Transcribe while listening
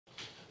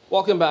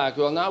Welcome back.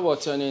 Well, now we're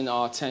turning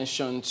our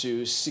attention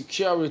to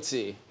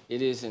security.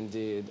 It is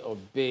indeed a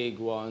big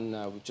one.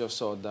 We just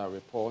saw that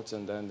report,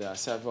 and then there are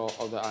several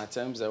other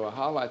items that were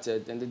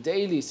highlighted in the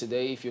dailies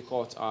today if you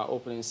caught our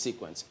opening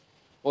sequence.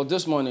 Well,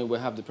 this morning we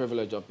have the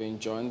privilege of being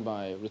joined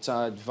by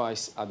retired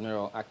Vice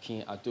Admiral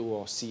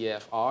Aduwo,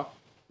 CFR.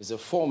 He's a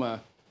former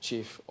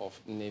Chief of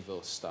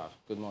Naval Staff.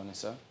 Good morning,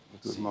 sir.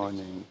 Good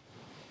morning.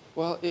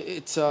 Well,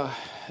 it's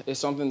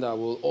something that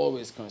will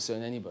always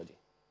concern anybody.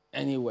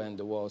 Anywhere in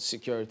the world,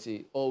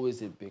 security,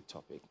 always a big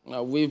topic.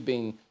 Now, we've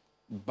been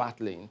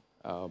battling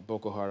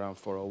Boko Haram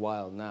for a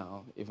while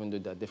now, even though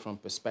there are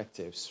different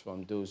perspectives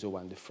from those who are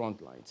on the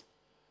front lines.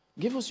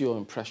 Give us your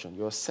impression,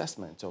 your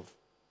assessment of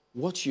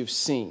what you've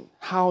seen,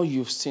 how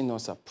you've seen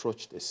us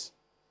approach this.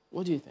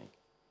 What do you think?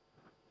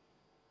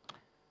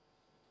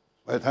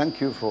 Well, thank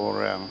you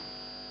for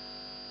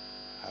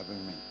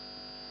having me.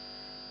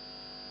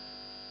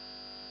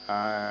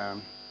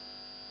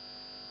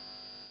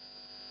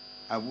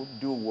 I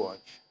do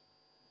watch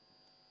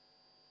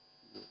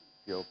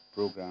your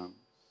programs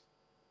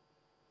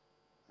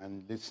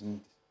and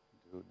listen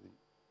to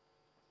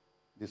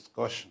the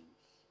discussions,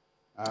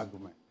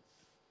 arguments.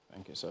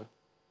 Thank you, sir.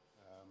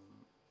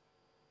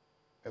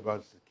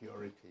 About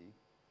security,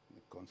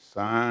 the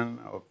concern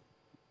of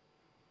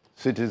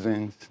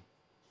citizens,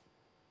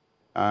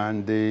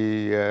 and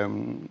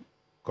the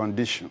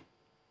condition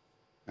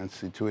and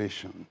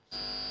situations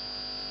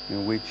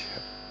in which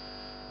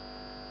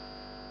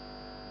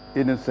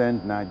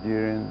innocent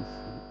Nigerians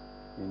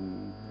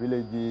in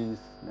villages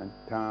and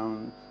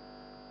towns,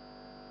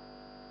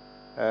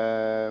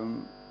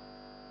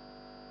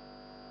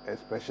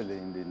 especially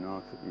in the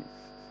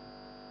northeast,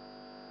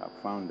 have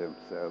found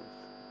themselves.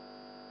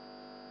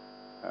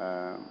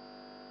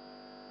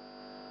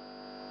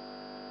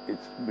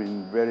 It's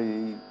been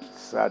very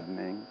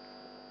saddening.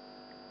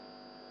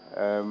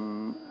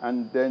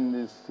 And then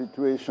the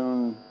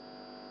situation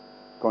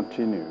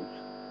continues.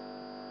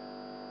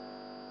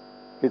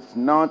 It's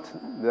not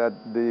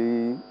that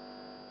the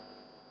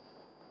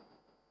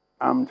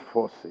armed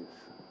forces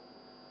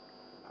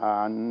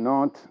are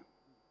not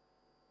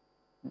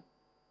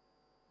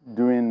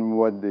doing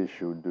what they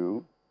should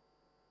do,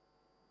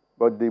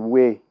 but the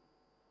way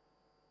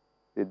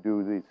they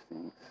do these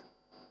things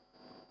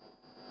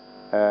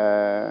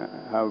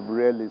have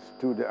really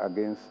stood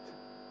against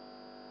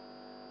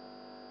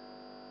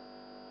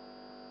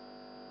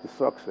the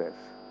success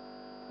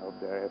of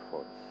their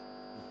efforts.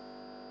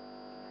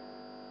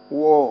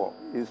 War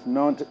is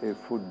not a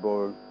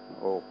football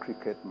or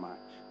cricket match.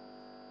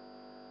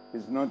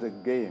 It's not a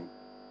game.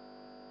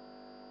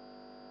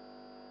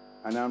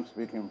 And I'm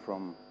speaking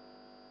from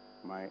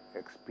my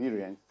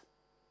experience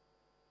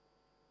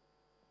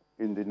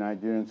in the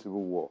Nigerian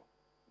Civil War,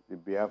 the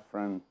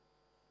Biafran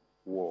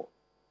War,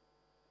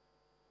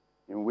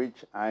 in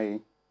which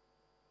I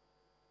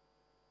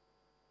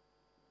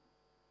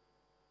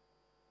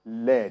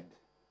led,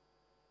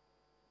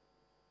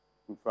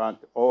 in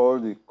fact, all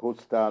the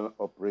coastal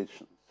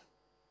operations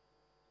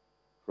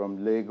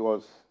from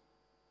Lagos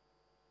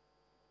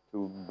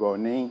to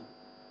Bonny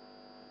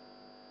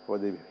for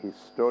the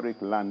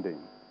historic landing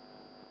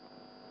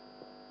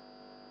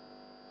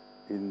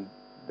in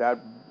that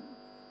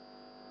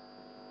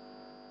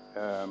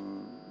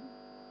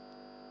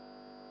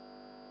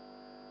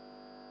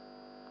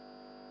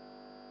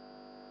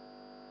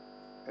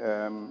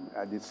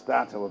at the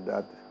start of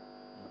that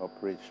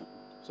operation.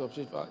 So,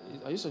 Chief, are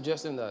you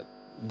suggesting that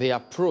the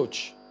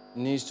approach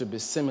needs to be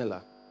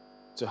similar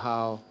to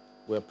how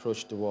we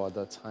approached the war at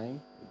that time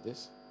with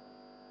this?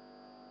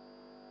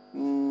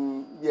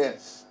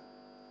 Yes.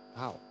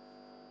 How?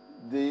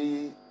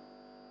 The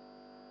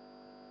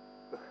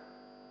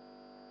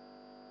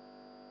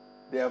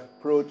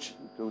approach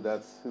to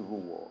that civil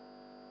war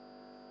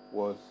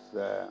was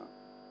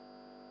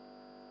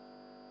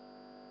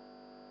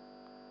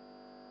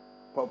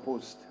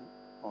purposed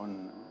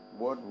on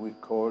what we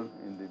call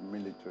in the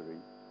military,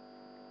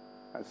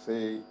 I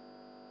say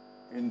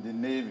in the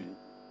Navy,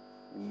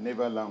 in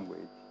naval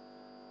language,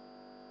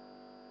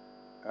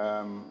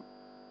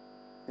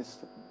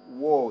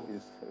 war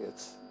is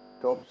its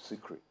top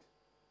secret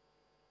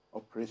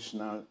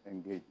operational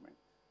engagement.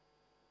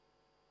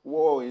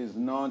 War is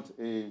not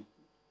a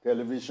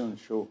television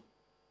show.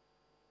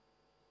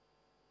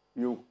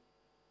 You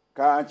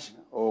catch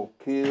or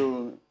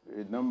kill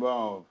a number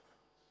of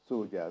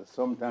soldiers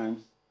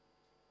sometimes,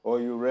 or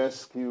you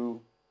rescue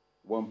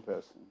one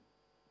person.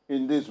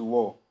 In this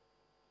war,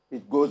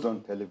 it goes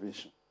on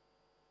television.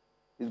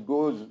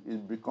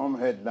 It becomes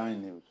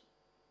headline news.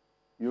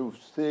 You've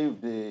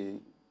saved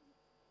an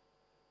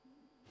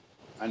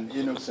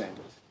innocent,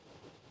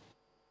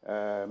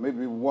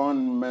 maybe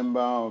one member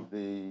of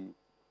the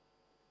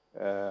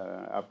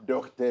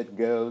abducted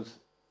girls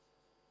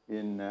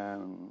in,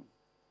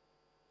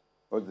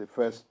 what's the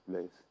first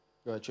place?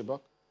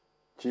 Chibok?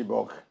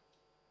 Chibok.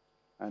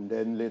 And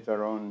then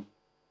later on,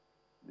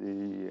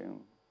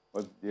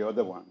 what's the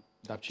other one?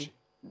 Dapchi?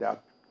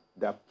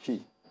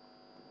 Dapchi.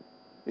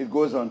 It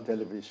goes on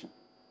television.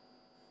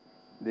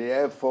 The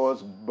Air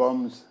Force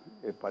bombs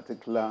a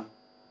particular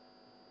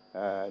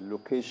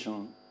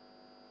location,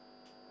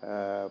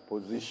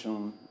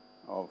 position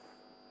of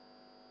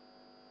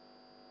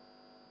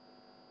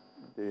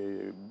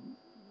the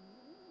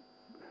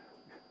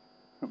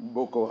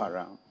Boko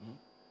Haram.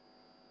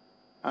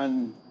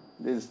 And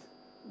there's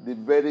the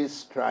very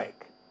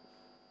strike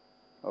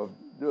of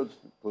those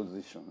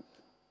positions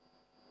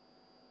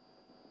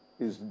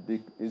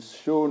is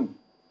shown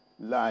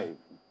live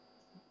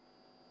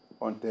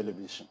on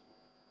television.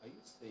 Are you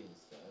saying,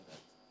 sir, that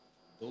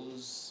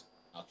those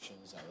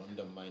actions are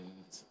undermining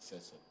the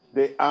success of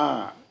the... They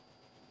are,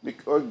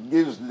 because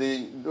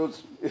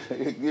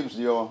it gives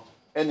your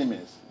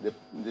enemies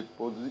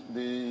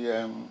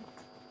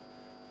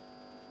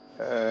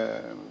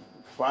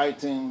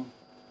fighting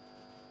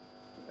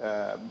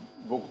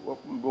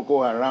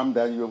Boko Haram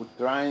that you're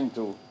trying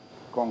to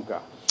conquer.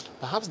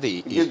 Perhaps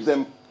it gives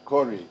them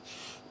courage.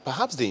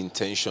 Perhaps the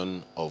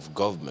intention of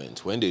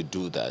government, when they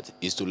do that,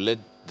 is to let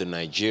the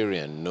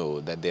Nigerian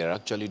know that they're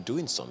actually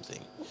doing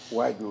something.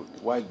 Why do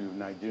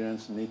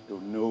Nigerians need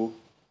to know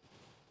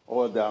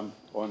all that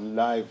on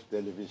live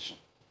television?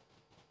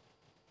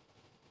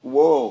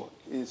 War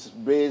is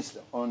based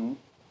on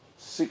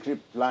secret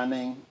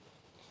planning,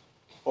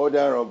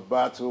 order of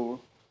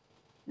battle.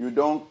 You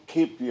don't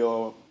keep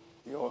your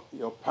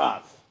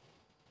path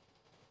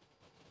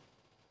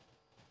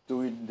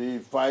to the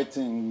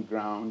fighting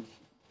ground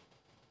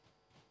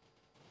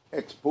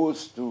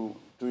exposed to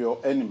your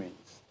enemies.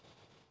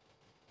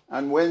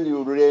 And when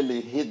you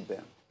really hit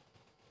them,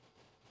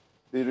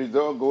 the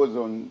result goes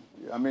on,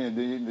 I mean,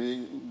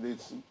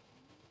 this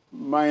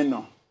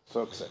minor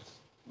success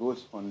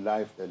goes on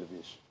live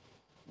television.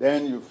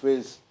 Then you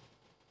face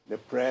the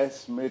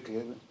press, make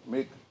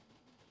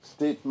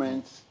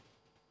statements.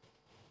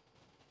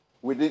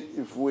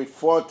 If we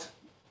fought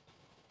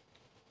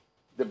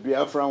the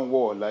Biafran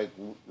war like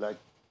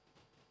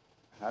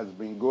has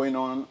been going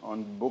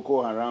on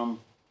Boko Haram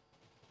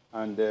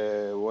and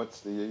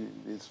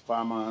these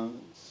farmers,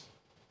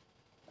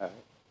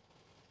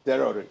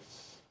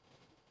 terrorists,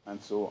 and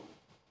so on,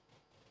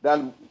 that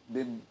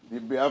the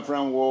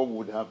Biafran war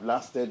would have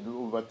lasted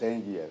over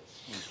 10 years.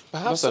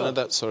 Perhaps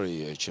another,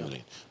 sorry,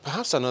 Chairman.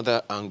 Perhaps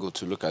another angle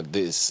to look at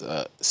this,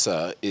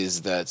 sir,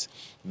 is that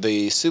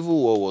the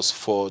civil war was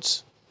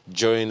fought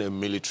during a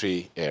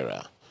military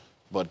era,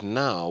 but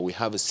now we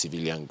have a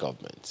civilian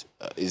government.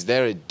 Is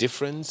there a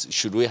difference?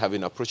 Should we have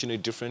been approaching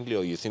it differently,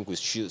 or you think we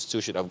still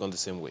should have gone the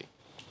same way?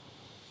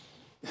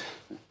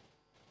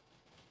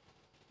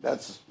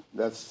 That's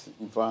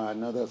in fact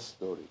another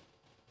story.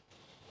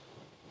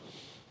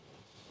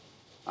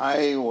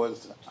 I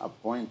was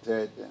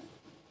appointed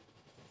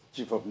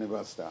Chief of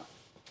Naval Staff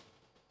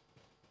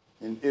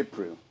in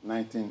April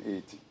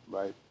 1980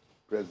 by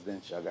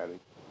President Shagari.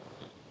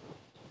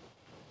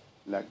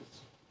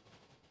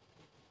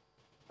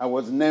 I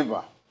was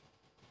never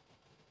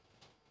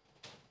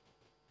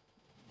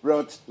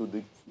brought to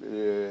the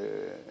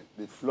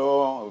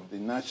floor of the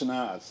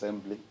National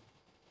Assembly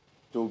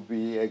to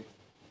be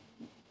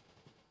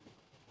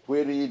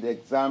queried,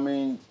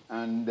 examined,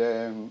 and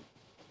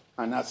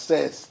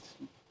assessed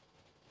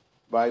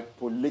by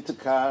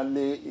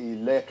politically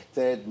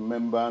elected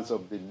members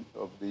of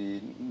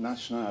the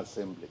National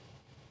Assembly.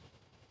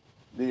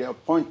 The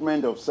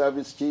appointment of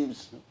service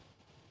chiefs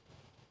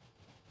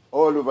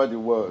all over the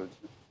world,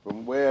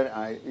 from where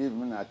I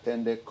even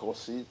attended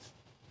courses,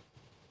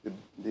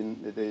 the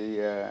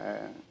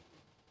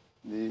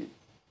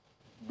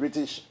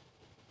British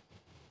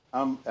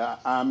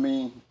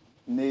Army,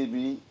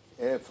 Navy,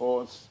 Air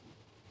Force,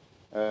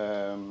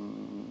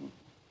 and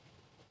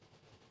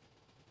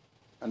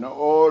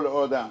all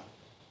other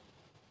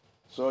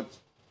such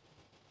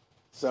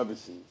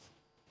services.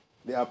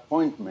 The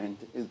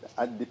appointment is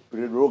at the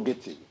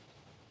prerogative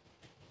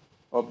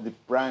of the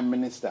Prime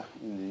Minister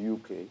in the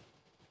UK.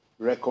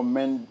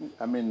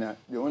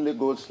 It only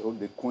goes to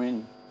the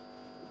Queen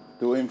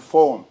to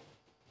inform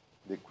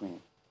the Queen.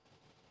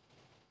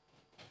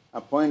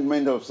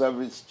 Appointment of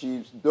service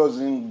chiefs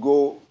doesn't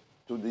go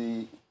to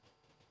the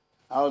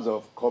House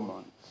of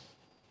Commons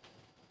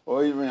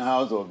or even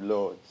House of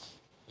Lords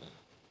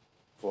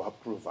for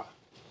approval.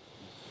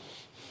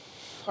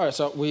 All right,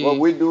 so what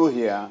we do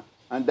here,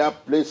 and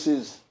that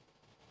places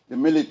the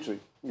military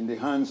in the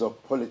hands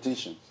of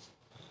politicians.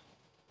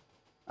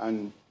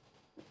 And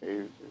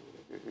a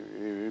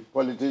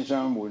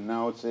politician will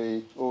now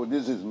say, oh,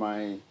 this is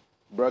my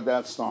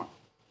brother's son.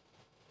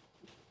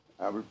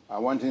 I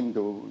want him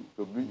to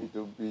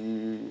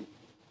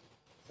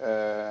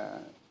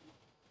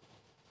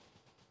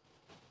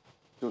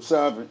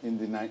serve in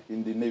the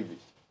Navy,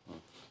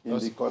 in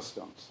the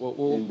customs,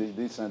 in the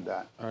this and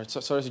that. All right,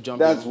 sorry to jump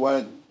That's in.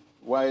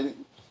 why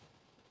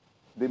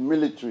the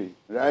military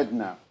right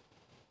now,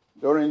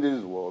 during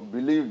this war,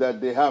 believe that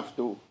they have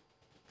to.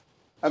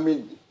 I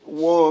mean,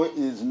 war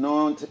is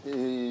not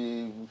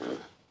a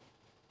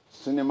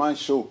cinema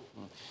show.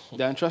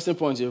 There are interesting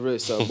points you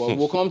raised, sir, but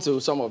we'll come to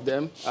some of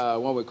them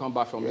when we come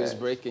back from this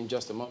break in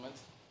just a moment.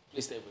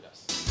 Please stay with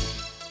us.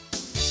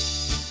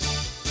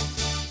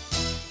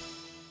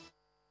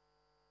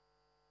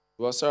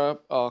 Well, sir,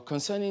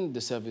 concerning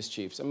the service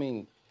chiefs, I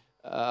mean,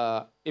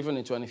 even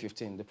in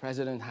 2015, the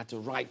president had to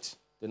write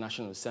the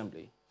National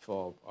Assembly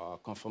for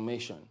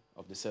confirmation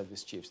of the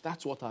service chiefs.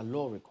 That's what our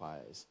law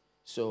requires.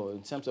 So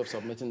in terms of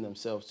submitting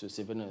themselves to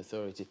civilian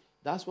authority,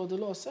 that's what the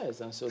law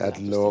says. And so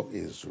that law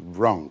is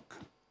wrong.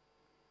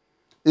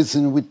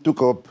 Listen, we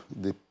took up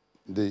the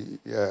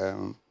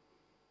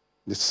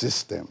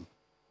system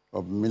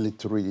of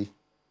military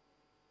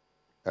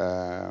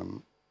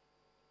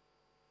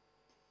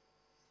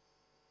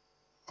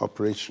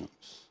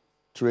operations,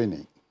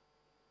 training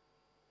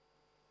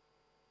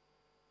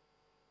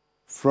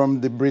from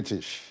the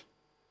British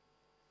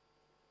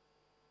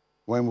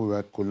when we were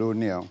a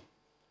colonial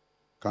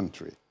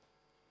country.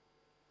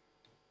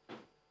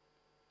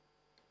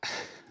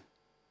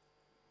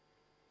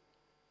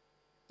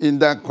 In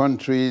that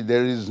country,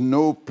 there is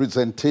no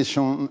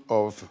presentation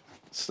of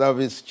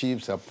service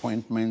chiefs'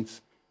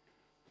 appointments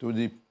to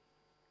the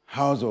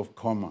House of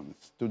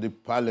Commons, to the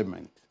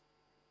Parliament,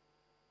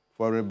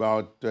 for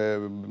about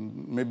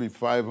maybe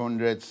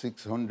 500,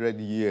 600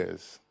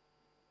 years.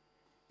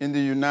 In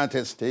the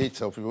United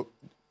States, of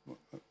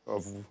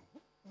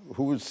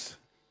whose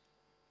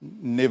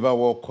Naval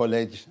War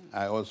College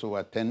I also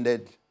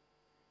attended,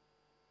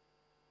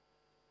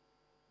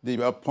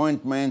 the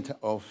appointment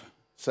of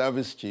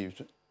service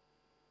chiefs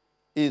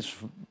is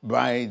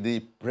by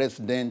the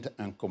President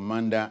and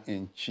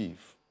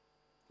Commander-in-Chief.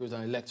 Who is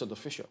an elected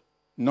official.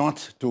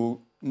 Not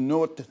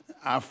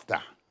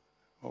after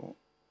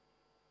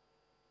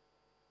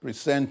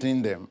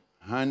presenting them,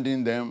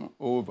 handing them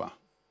over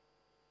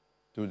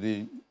to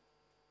the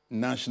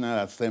National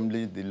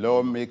Assembly, the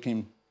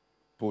lawmaking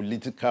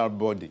political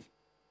body.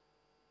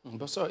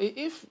 But sir,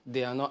 if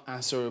they are not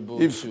answerable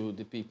to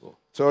the people.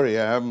 Sorry,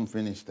 I haven't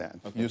finished that.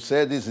 Okay. You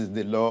said this is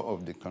the law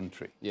of the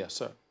country. Yes,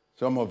 sir.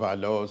 Some of our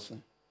laws,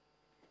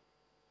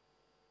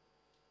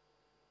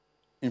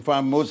 in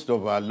fact, most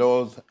of our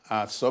laws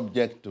are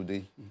subject to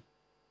the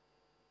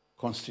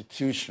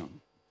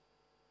Constitution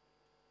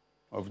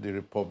of the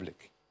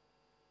Republic.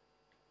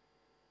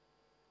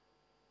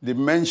 The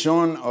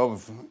mention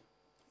of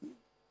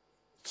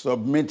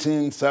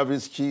submitting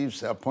service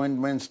chiefs'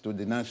 appointments to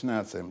the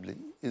National Assembly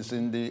is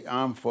in the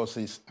Armed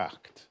Forces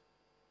Act.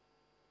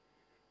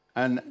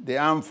 And the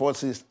Armed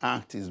Forces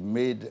Act is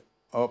made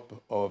up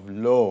of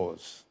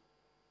laws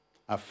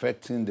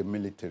affecting the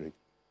military.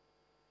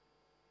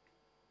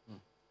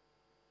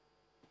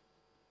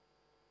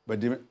 But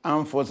the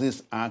Armed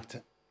Forces Act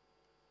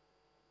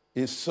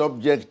is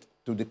subject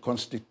to the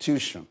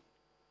Constitution,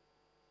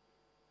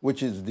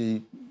 which is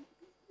the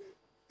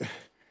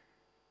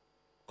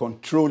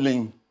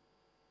controlling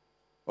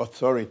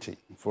authority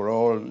for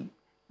all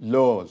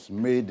laws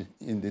made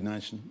in the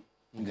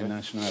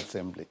National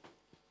Assembly.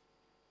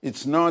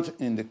 It's not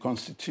in the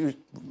Constitution,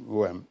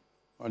 well,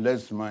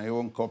 unless my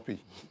own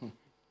copy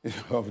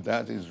of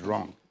that is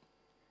wrong.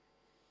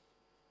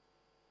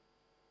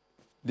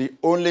 The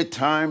only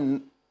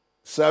time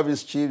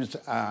service chiefs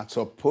are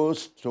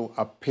supposed to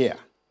appear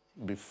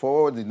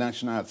before the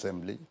National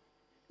Assembly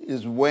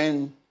is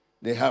when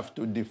they have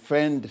to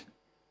defend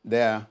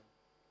their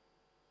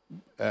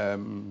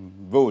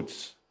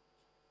votes,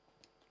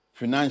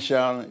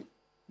 financial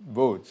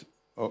votes,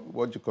 or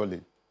what do you call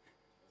it?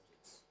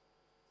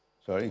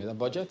 Sorry? The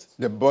budget?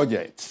 The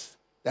budgets.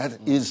 That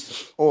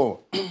is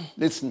all.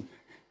 Listen,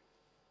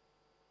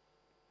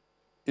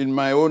 in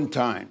my own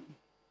time,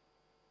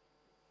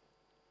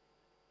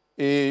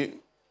 a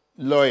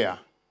lawyer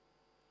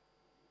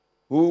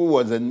who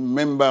was a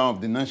member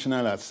of the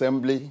National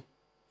Assembly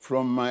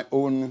from my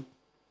own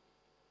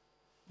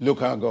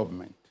local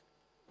government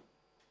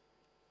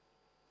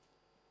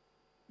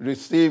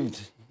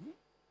received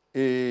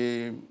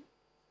maybe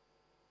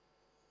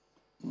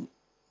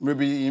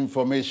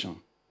information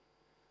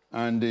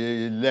and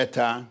a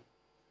letter,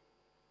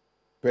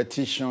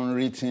 petition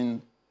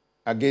written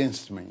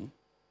against me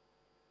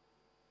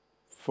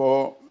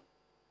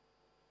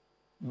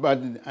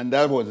and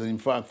that was in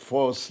fact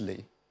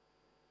falsely,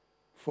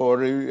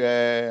 for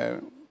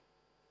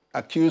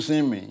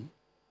accusing me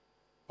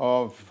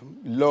of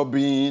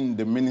lobbying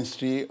the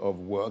Ministry of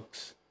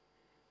Works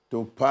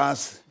to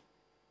pass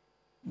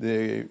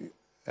the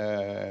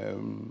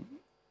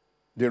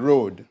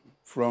road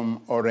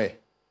from Ore.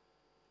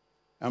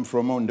 I'm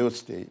from Ondo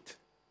State,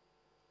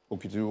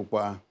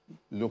 Okitiukpa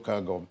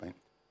local government,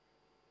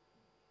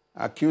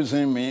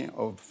 accusing me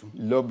of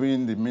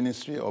lobbying the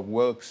Ministry of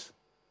Works,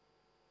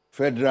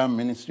 Federal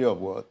Ministry of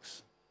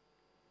Works,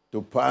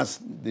 to pass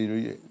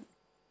the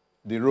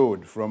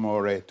road from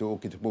Ore to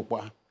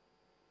Okitiukpa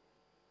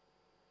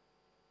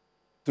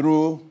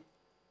through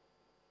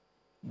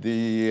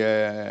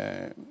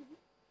the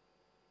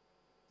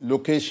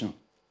location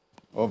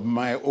of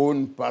my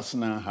own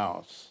personal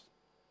house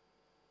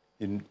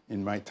in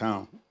my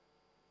town,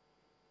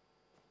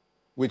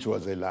 which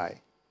was a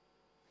lie.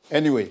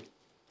 Anyway,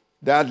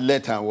 that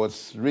letter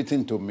was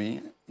written to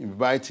me,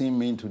 inviting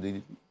me to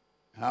the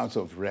House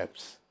of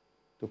Reps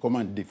to come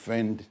and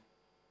defend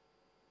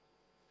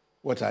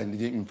what I,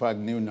 in fact,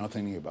 knew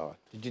nothing about.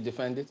 Did you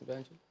defend it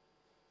eventually?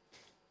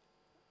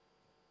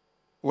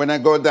 when I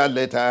got that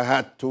letter, I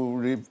have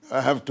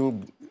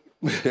to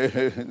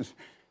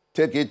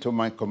take it to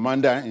my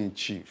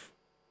commander-in-chief.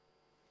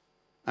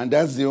 And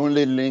that's the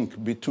only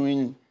link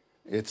between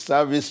a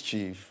service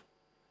chief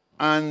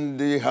and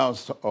the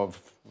House of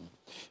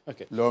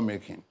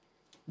Lawmaking.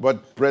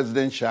 But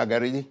President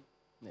Shagari,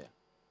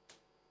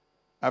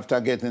 after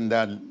getting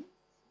the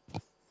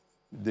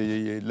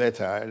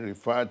letter, I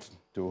referred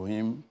to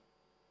him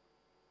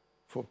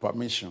for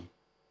permission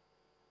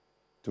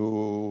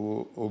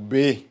to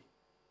obey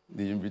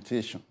the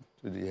invitation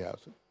to the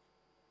House.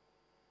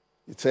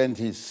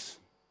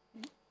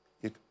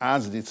 He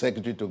asked the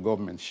Secretary to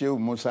Government, Sheikh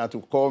Musa, to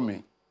call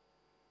me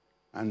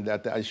and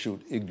that I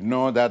should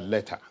ignore that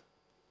letter.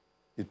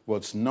 It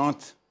was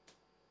not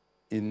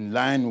in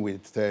line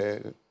with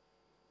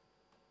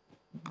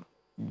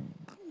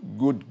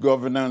good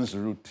governance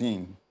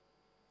routine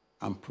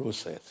and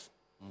process.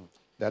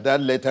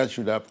 That letter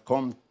should have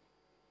come,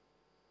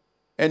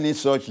 any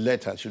such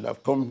letter should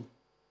have come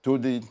to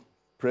the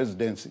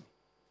presidency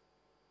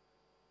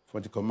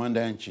for the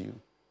commander-in-chief.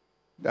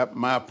 That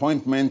my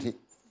appointment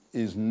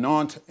is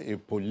not a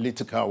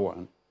political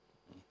one.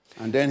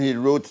 And then he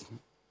wrote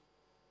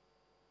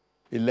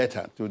a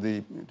letter to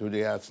the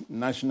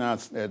national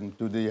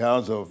to the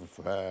House of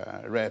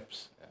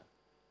Reps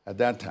at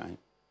that time,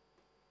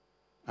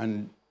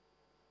 and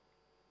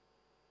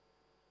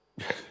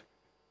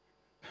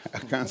I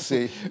can't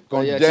say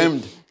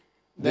condemned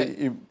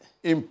the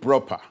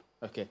improper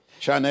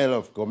channel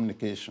of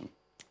communication.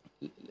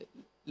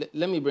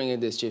 Let me bring in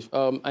this, Chief.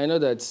 I know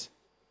that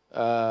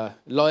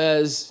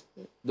lawyers,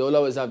 they will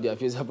always have their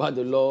views about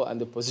the law and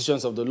the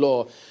positions of the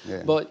law,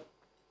 but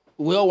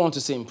we all want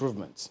to see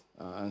improvements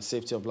and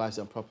safety of lives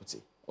and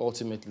property.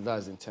 Ultimately,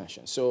 that's the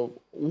intention. So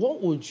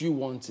what would you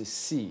want to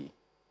see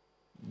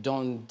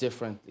done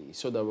differently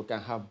so that we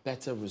can have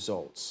better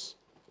results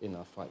in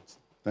our fight?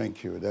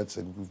 Thank you. That's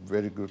a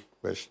very good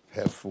question,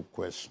 helpful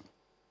question.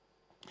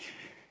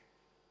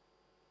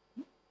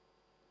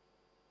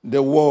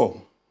 The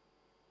war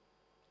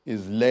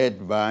is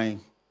led by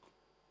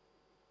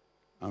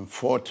and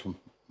fought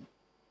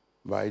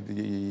by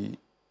the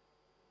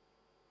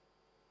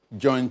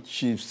Joint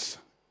Chiefs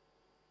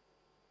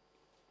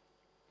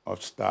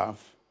of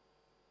Staff.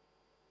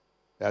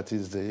 That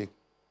is the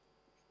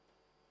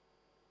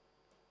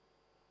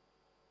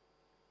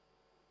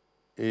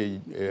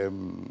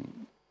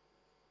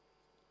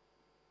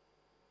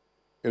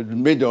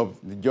made of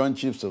the Joint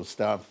Chiefs of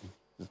Staff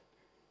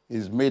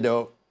is made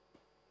up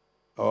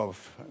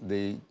of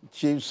the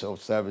Chiefs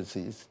of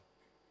Services.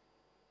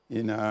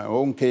 In our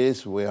own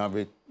case, we have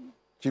a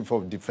Chief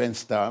of Defense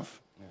Staff.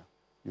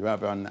 You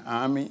have an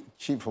Army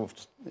Chief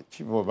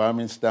of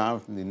Army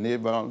Staff, the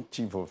Naval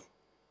Chief of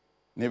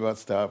Naval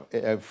Staff,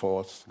 Air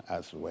Force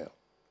as well.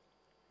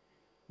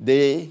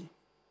 They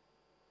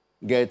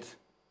get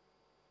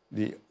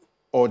the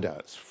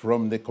orders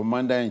from the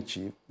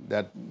Commander-in-Chief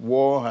that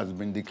war has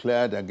been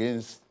declared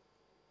against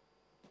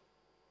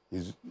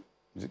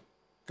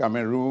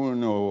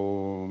Cameroon,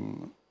 or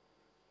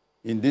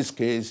in this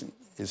case,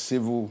 a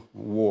civil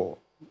war,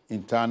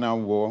 internal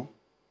war,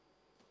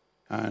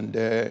 and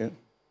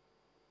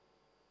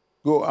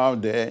go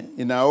out there.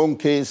 In our own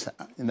case,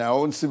 in our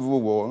own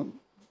civil war,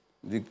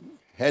 the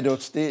head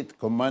of state,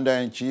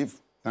 Commander-in-Chief,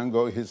 thank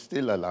God he's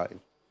still alive,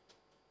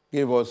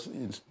 gave us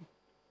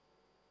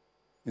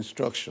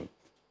instruction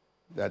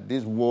that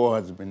this war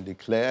has been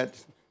declared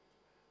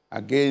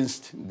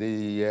against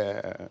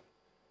the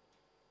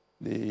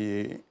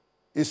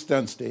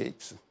eastern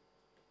states,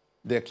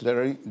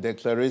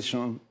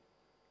 declaration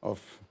of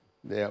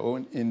their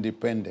own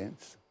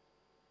independence,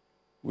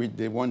 which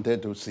they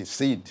wanted to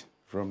secede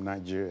from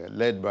Nigeria,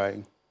 led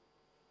by,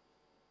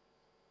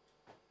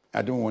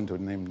 I don't want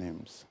to name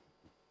names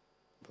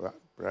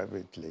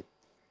privately.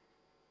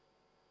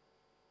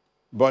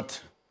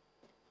 But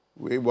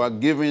we were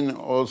given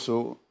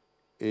also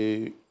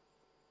an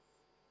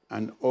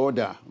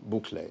order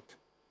booklet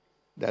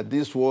that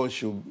this war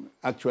should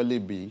actually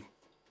be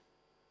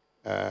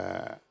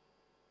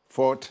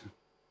fought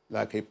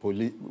like a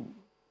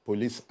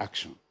police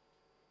action,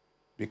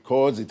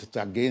 because it is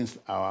against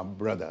our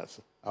brothers,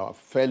 our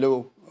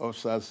fellow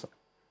officers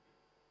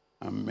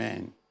and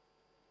men.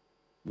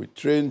 We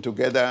train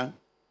together.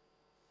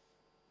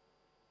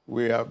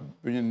 We have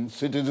been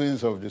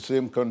citizens of the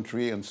same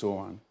country and so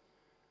on.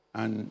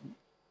 And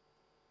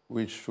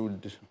we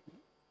should,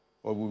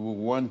 or we will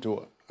want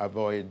to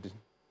avoid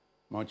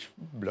much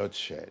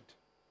bloodshed.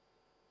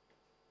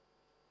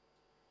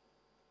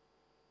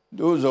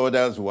 Those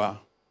orders were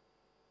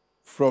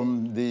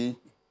from the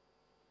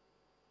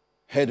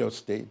head of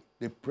state,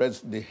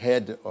 the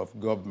head of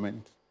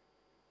government,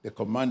 the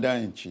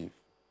commander-in-chief,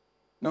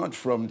 not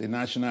from the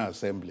National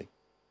Assembly.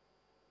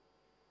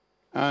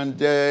 And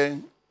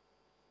that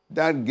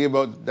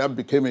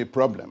became a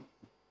problem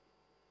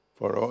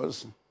for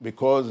us,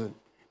 because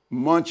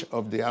much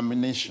of the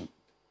ammunition,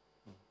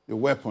 the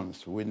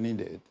weapons we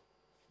needed,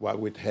 were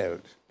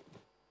withheld.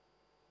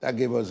 That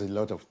gave us a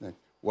lot of things.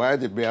 While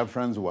the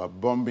Biafrans were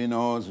bombing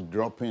us,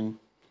 dropping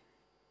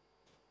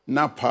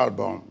napalm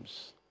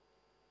bombs,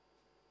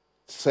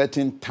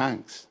 setting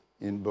tanks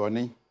in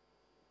Bonny,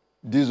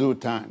 diesel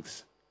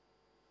tanks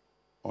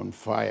on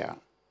fire.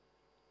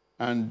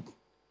 And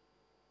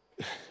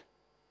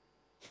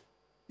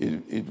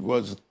it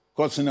was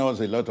causing us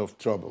a lot of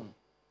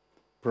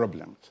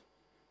problems.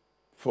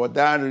 For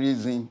that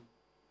reason,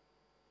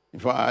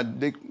 if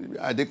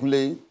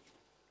Adekunle,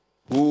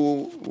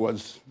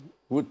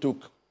 who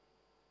took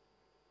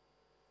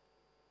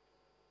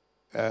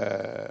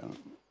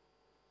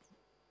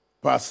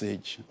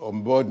passage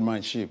on board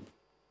my ship,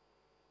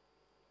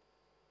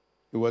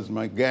 he was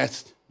my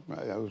guest.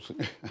 I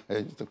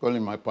used to call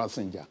him my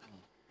passenger.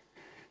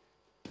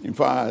 In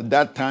fact, at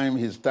that time,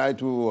 his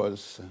title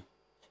was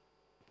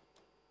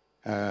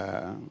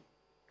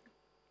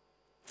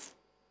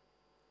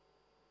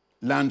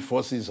Land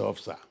Forces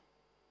Officer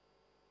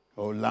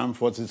or Land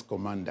Forces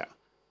Commander.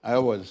 I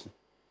was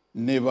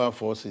Naval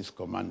Forces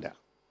Commander.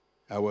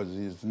 I was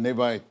his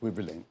naval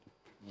equivalent.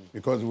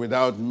 Because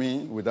without me,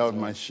 without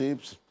my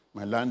ships,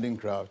 my landing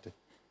craft,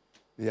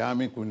 the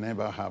Army could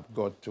never have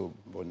got to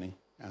Bonny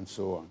and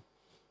so on.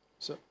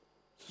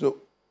 So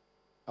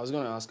I was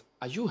going to ask,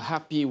 are you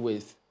happy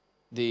with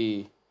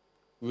the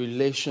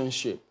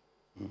relationship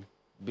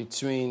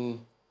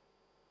between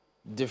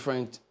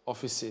different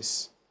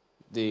offices,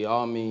 the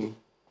Army,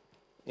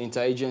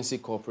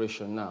 interagency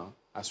cooperation now,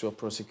 as we're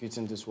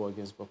prosecuting this war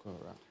against Boko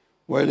Haram?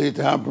 Well, it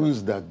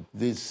happens that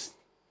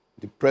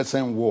the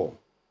present war,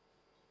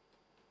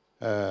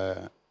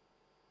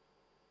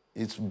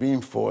 it's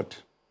being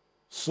fought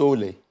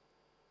solely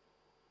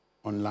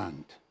on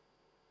land.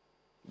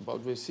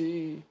 But we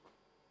see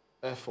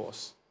Air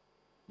Force,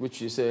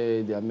 which you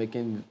say they are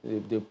making,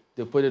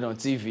 they put it on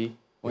TV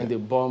when they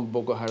bomb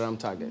Boko Haram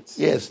targets.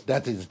 Yes,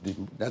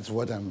 that's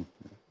what I'm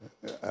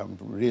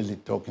really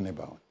talking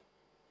about.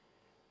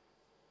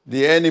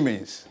 The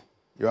enemies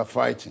you are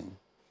fighting,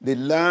 they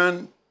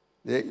learn,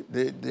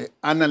 they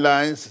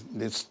analyze,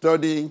 they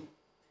study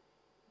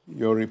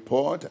your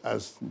report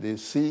as they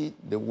see,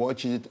 they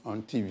watch it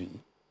on TV,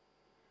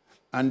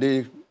 and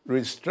they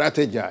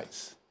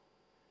re-strategize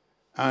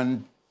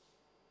and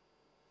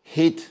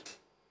hit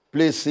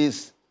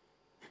places,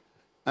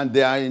 and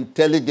their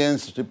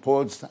intelligence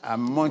reports are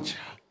much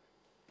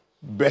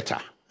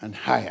better and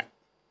higher,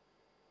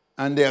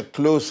 and they are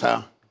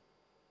closer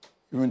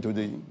even to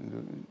the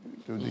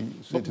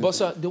citizens. But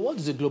sir, the world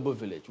is a global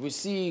village. We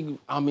see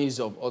armies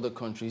of other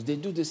countries, they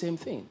do the same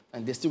thing,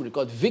 and they still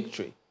record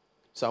victory.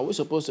 So are we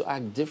supposed to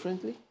act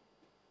differently?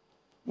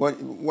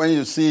 When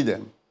you see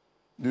them,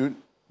 do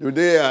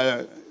they,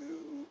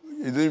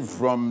 is it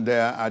from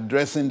their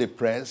addressing the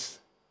press?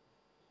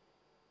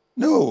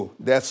 No,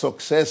 their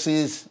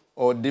successes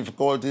or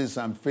difficulties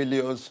and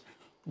failures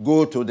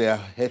go to their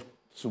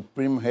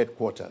supreme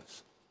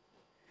headquarters.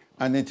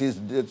 And it is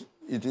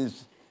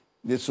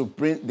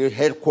the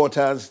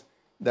headquarters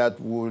that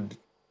would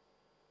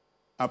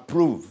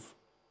approve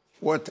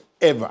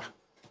whatever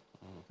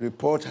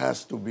report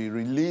has to be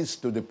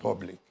released to the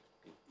public.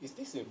 Is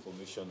this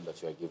information that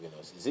you are giving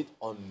us, is it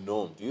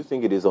unknown? Do you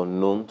think it is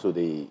unknown to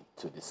the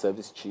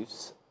service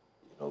chiefs,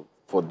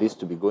 for this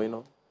to be going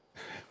on?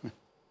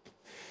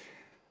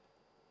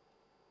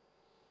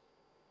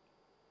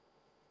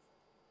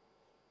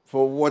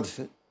 For what?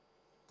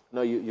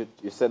 No, you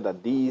said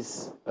that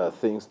these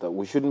things that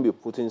we shouldn't be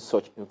putting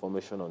such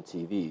information on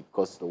TV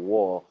because the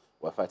war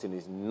we're fighting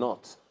is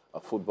not a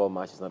football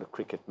match, it's not a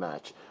cricket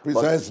match.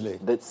 Precisely.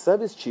 But the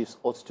service chiefs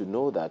ought to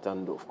know that,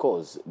 and of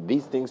course,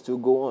 these things do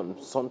go on,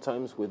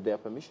 sometimes with their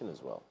permission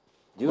as well.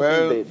 Do you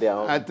think they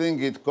are... I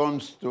think it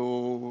comes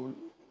to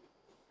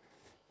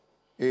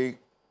a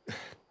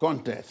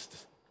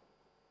contest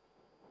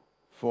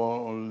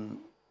for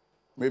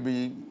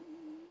maybe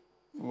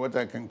what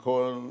I can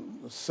call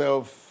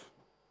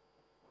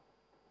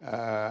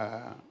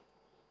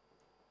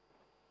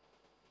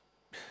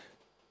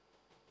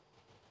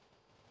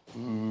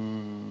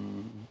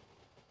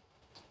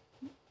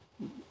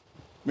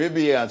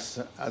maybe as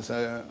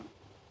a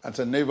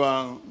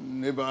naval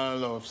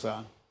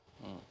officer,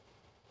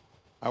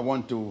 I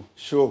want to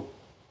show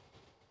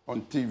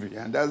on TV,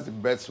 and that's the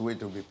best way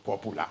to be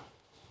popular.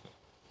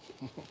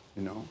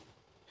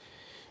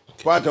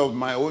 Part of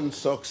my own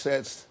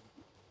success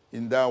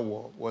in that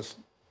war was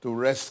to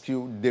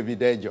rescue David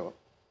Ejo,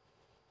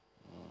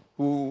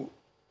 who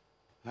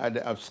had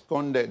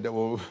absconded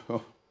or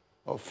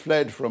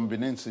fled from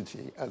Benin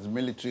City as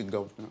military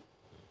governor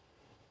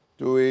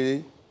to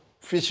a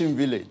fishing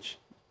village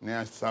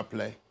near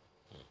Saple.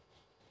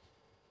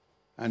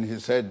 And he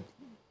said,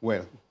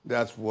 well,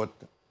 that's what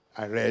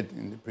I read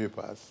in the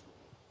papers.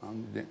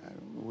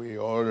 We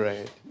all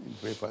read in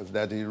papers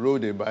that he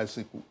rode a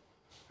bicycle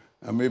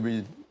and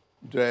maybe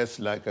dressed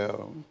like a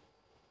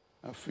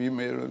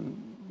female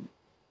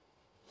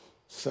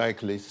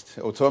cyclist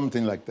or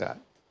something like that.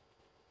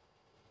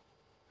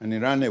 And he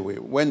ran away.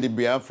 When the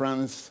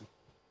Biafrans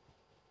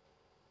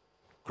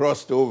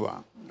crossed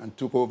over and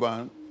took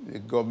over the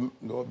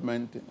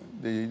government,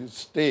 the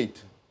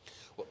state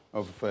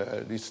of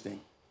this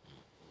thing.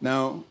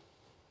 Now,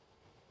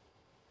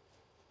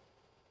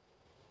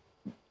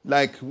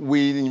 like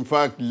we, in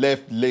fact,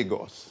 left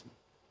Lagos,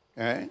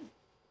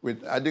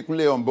 with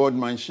Adekunle on board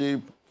my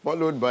ship,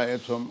 followed by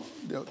some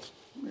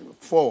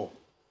 4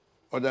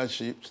 other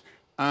ships,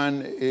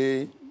 and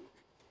a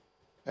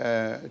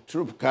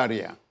troop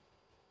carrier,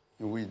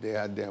 in which they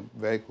had their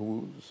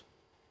vehicles,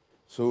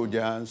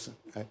 soldiers,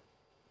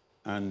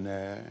 and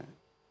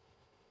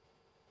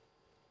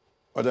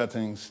other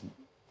things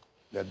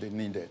that they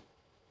needed.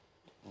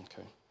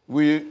 Okay.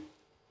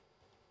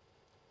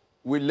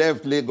 We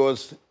left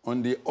Lagos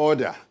on the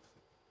order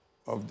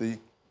of the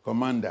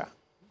commander.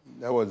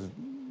 That was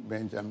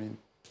Benjamin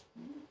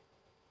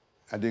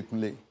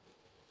Adekunle,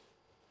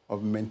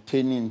 of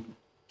maintaining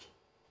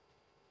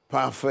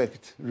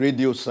perfect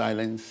radio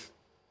silence.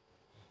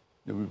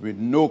 There will be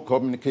no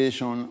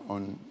communication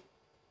on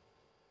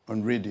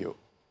radio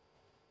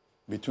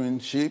between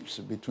ships,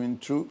 between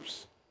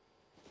troops.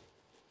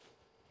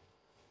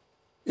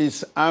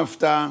 It's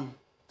after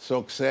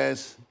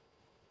success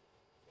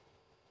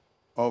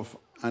of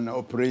an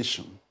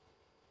operation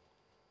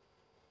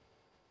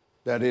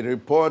that a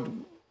report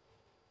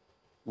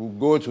will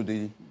go to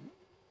the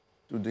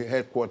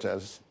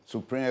headquarters,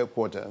 supreme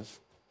headquarters,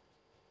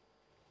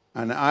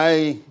 and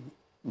I,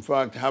 in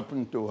fact,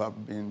 happen to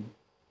have been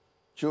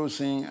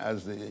chosen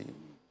as the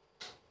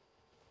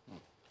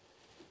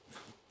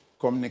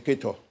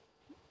communicator,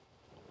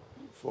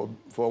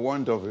 for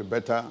want of a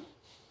better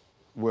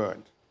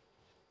word,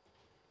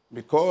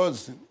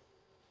 because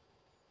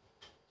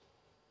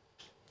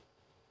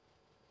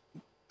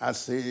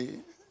as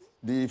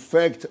the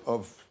effect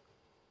of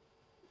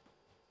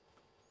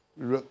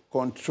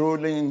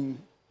controlling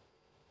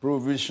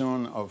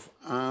provision of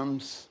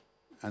arms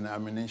and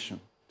ammunition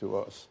to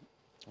us,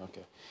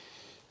 Okay.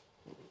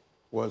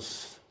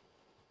 was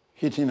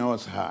hitting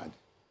us hard.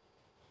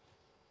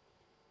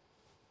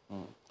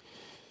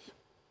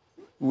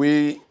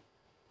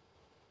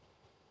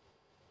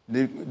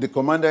 The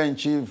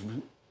commander-in-chief,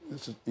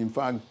 in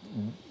fact,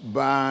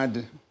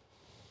 barred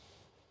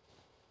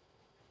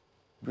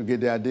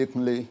Brigadier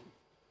Adekunle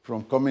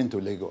from coming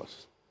to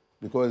Lagos,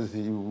 because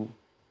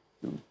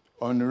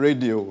on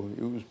radio,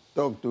 he would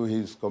talk to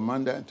his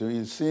commander, to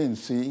his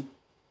CNC.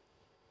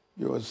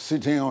 He was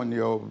sitting on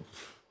your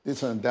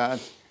this and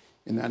that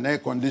in an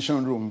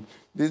air-conditioned room.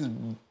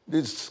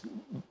 This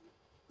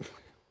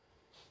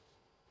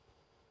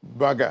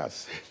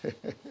buggers,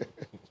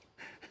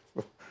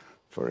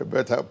 for a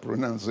better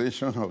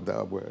pronunciation of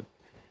that word,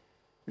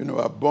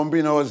 are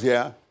bombing us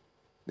here.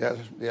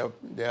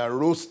 They are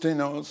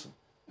roasting us,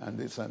 and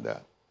this and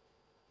that.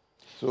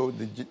 So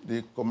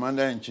the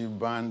commander-in-chief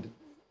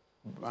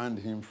banned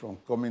him from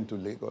coming to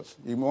Lagos.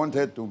 He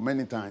wanted to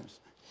many times,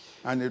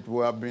 and it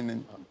would have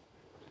been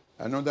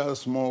another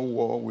small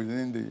war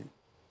within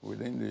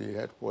the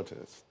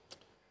headquarters.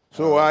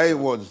 So I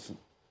was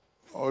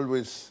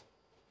always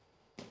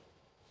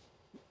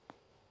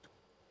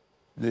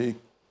the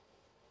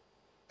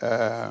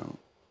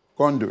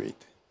conduit,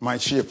 my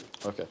ship,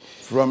 Okay.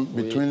 from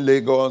between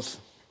Lagos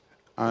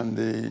and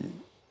the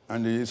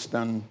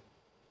Eastern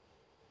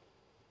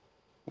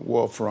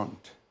war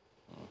front.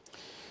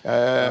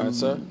 All right,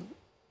 sir.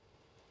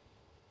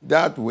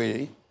 That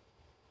way,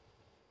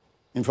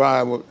 in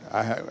fact,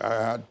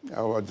 I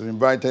was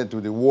invited to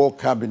the war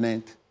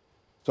cabinet,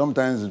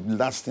 sometimes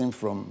lasting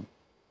from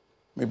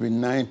maybe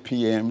 9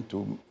 p.m.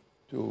 to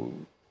the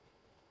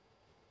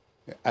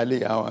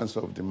early hours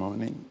of the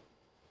morning.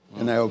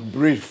 And I'll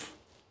brief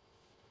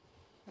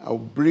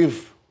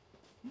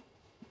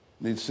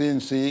the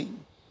CNC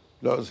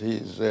plus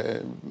his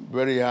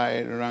very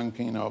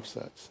high-ranking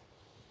officers.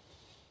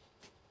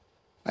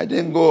 I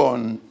didn't go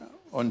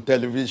on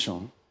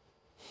television.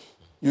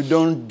 You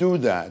don't do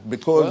that,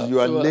 because you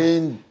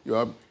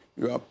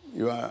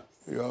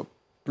are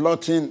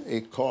plotting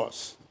a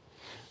course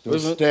to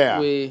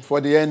stare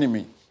for the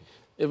enemy.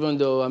 Even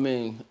though,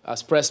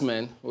 as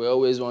pressmen, we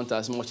always want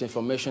as much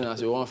information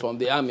as we want from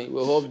the army.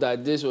 We hope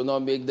that this will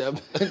not make them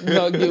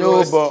not give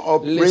us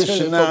little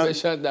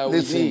information that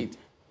we need.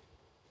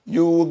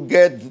 You will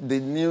get the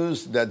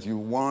news that you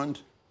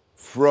want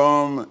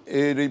from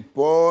a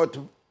report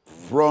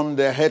from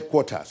the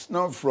headquarters,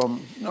 not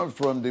from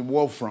the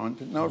war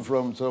front, not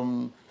from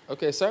some...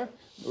 Okay, sir.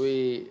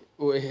 We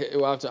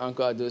have to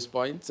anchor at this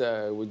point.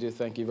 We do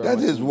thank you very much.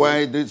 That is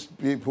why these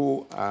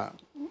people are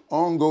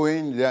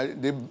ongoing.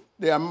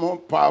 They are more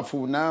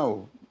powerful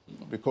now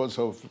because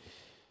of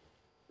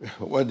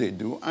what they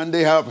do, and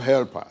they have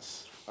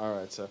helpers. All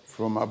right, sir.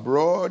 From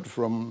abroad,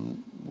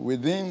 from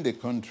within the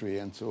country,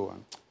 and so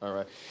on. All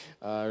right.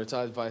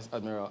 Retired Vice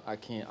Admiral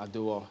Akin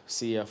Aduwo,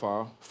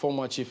 CFR,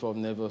 former Chief of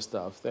Naval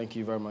Staff. Thank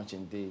you very much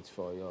indeed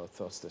for your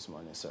thoughts this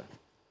morning, sir.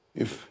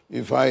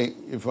 If I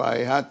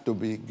had to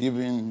be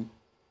giving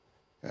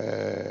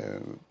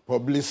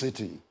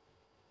publicity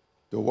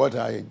to what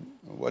I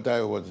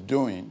was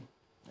doing,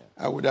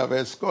 I would have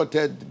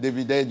escorted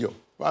David Ejo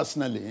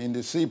personally in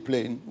the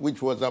seaplane,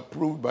 which was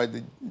approved by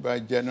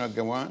General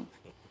Gawan,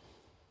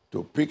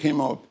 to pick him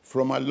up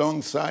from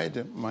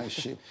alongside my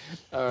ship.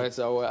 All right,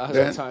 so we're out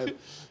of time.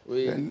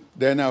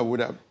 Then I would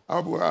have,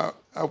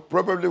 I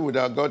probably would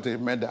have got a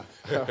medal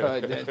all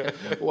right, then.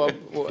 Well,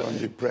 from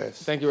the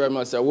press. thank you very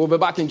much, sir. We'll be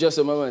back in just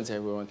a moment,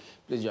 everyone.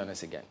 Please join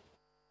us again.